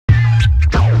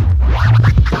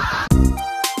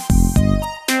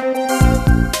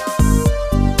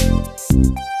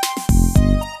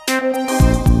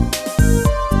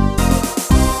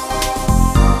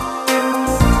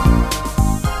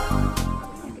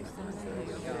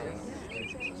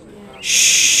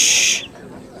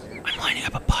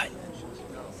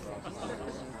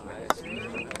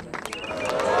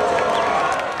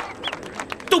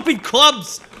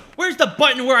Where's the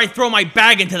button where I throw my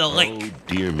bag into the lake? Oh,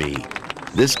 dear me.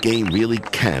 This game really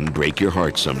can break your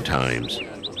heart sometimes.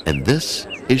 And this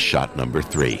is shot number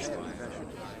 3.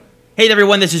 Hey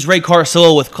everyone, this is Ray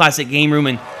Carcillo with Classic Game Room,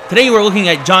 and today we're looking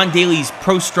at John Daly's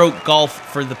ProStroke Golf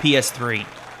for the PS3.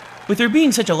 With there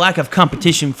being such a lack of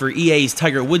competition for EA's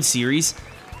Tiger Woods series,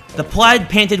 the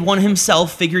plaid-panted one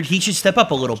himself figured he should step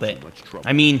up a little bit.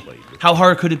 I mean, how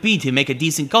hard could it be to make a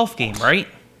decent golf game, right?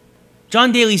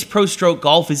 John Daly's ProStroke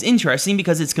Golf is interesting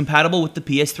because it's compatible with the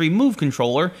PS3 Move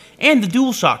controller and the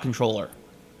DualShock controller.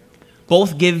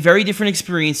 Both give very different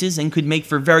experiences and could make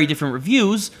for very different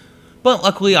reviews, but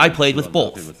luckily I played with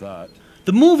both.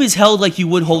 The Move is held like you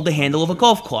would hold the handle of a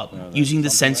golf club. Using the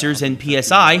sensors and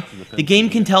PSI, the game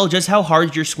can tell just how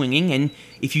hard you're swinging and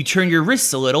if you turn your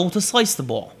wrists a little to slice the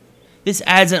ball. This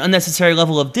adds an unnecessary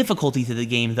level of difficulty to the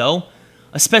game though,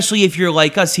 especially if you're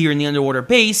like us here in the underwater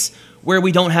base, where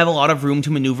we don't have a lot of room to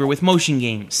maneuver with motion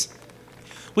games.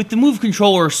 With the Move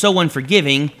controller so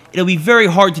unforgiving, it'll be very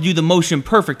hard to do the motion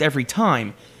perfect every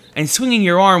time, and swinging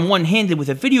your arm one-handed with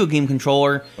a video game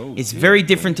controller is very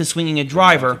different to swinging a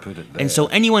driver, and so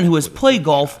anyone who has played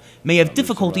golf may have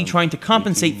difficulty trying to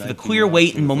compensate for the clear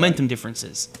weight and momentum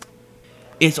differences.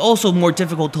 It's also more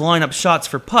difficult to line up shots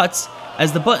for putts,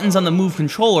 as the buttons on the Move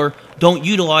controller don't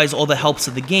utilize all the helps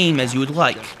of the game as you would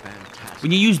like.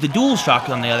 When you use the DualShock,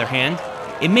 on the other hand,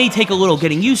 it may take a little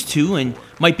getting used to and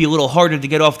might be a little harder to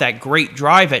get off that great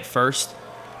drive at first,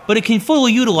 but it can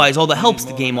fully utilize all the helps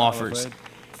the game offers,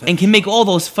 and can make all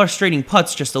those frustrating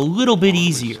putts just a little bit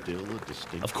easier.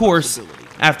 Of course,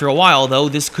 after a while though,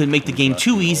 this could make the game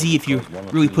too easy if you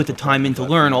really put the time in to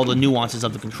learn all the nuances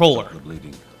of the controller.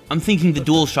 I'm thinking the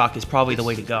DualShock is probably the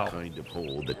way to go. Kind of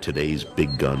hole that today's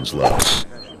big guns love.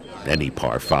 Any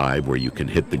par 5 where you can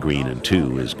hit the green in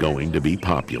 2 is going to be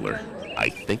popular. I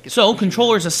think. So,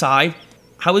 controllers aside,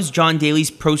 how is John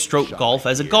Daly's ProStroke Golf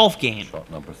as a golf game?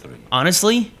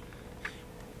 Honestly,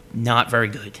 not very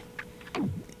good.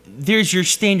 There's your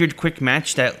standard quick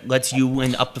match that lets you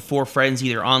and up to 4 friends,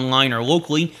 either online or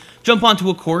locally, jump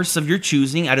onto a course of your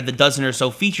choosing out of the dozen or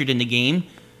so featured in the game.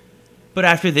 But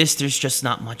after this, there's just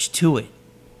not much to it.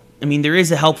 I mean, there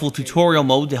is a helpful tutorial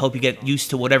mode to help you get used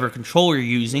to whatever controller you're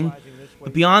using,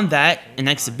 but beyond that, an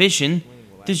exhibition,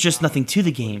 there's just nothing to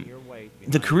the game.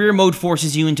 The career mode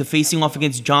forces you into facing off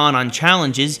against John on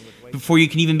challenges before you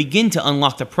can even begin to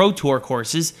unlock the Pro Tour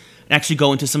courses and actually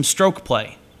go into some stroke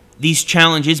play. These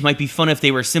challenges might be fun if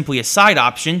they were simply a side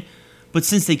option, but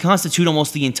since they constitute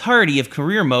almost the entirety of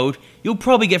career mode, you'll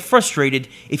probably get frustrated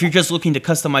if you're just looking to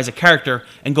customize a character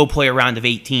and go play a round of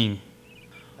 18.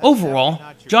 Overall,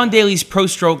 John Daly's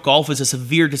ProStroke Golf is a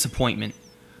severe disappointment.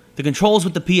 The controls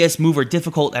with the PS Move are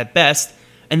difficult at best,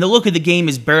 and the look of the game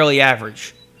is barely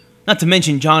average. Not to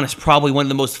mention, John is probably one of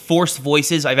the most forced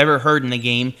voices I've ever heard in the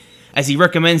game, as he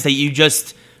recommends that you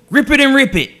just grip it and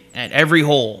rip it at every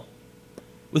hole.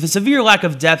 With a severe lack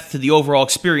of depth to the overall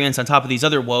experience on top of these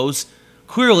other woes,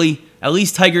 clearly, at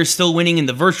least Tiger's still winning in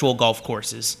the virtual golf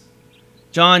courses.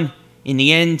 John, in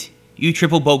the end, you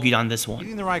triple bogeyed on this one.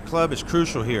 Hitting the right club is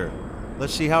crucial here.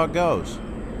 Let's see how it goes.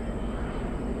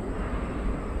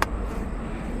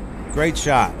 Great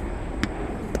shot.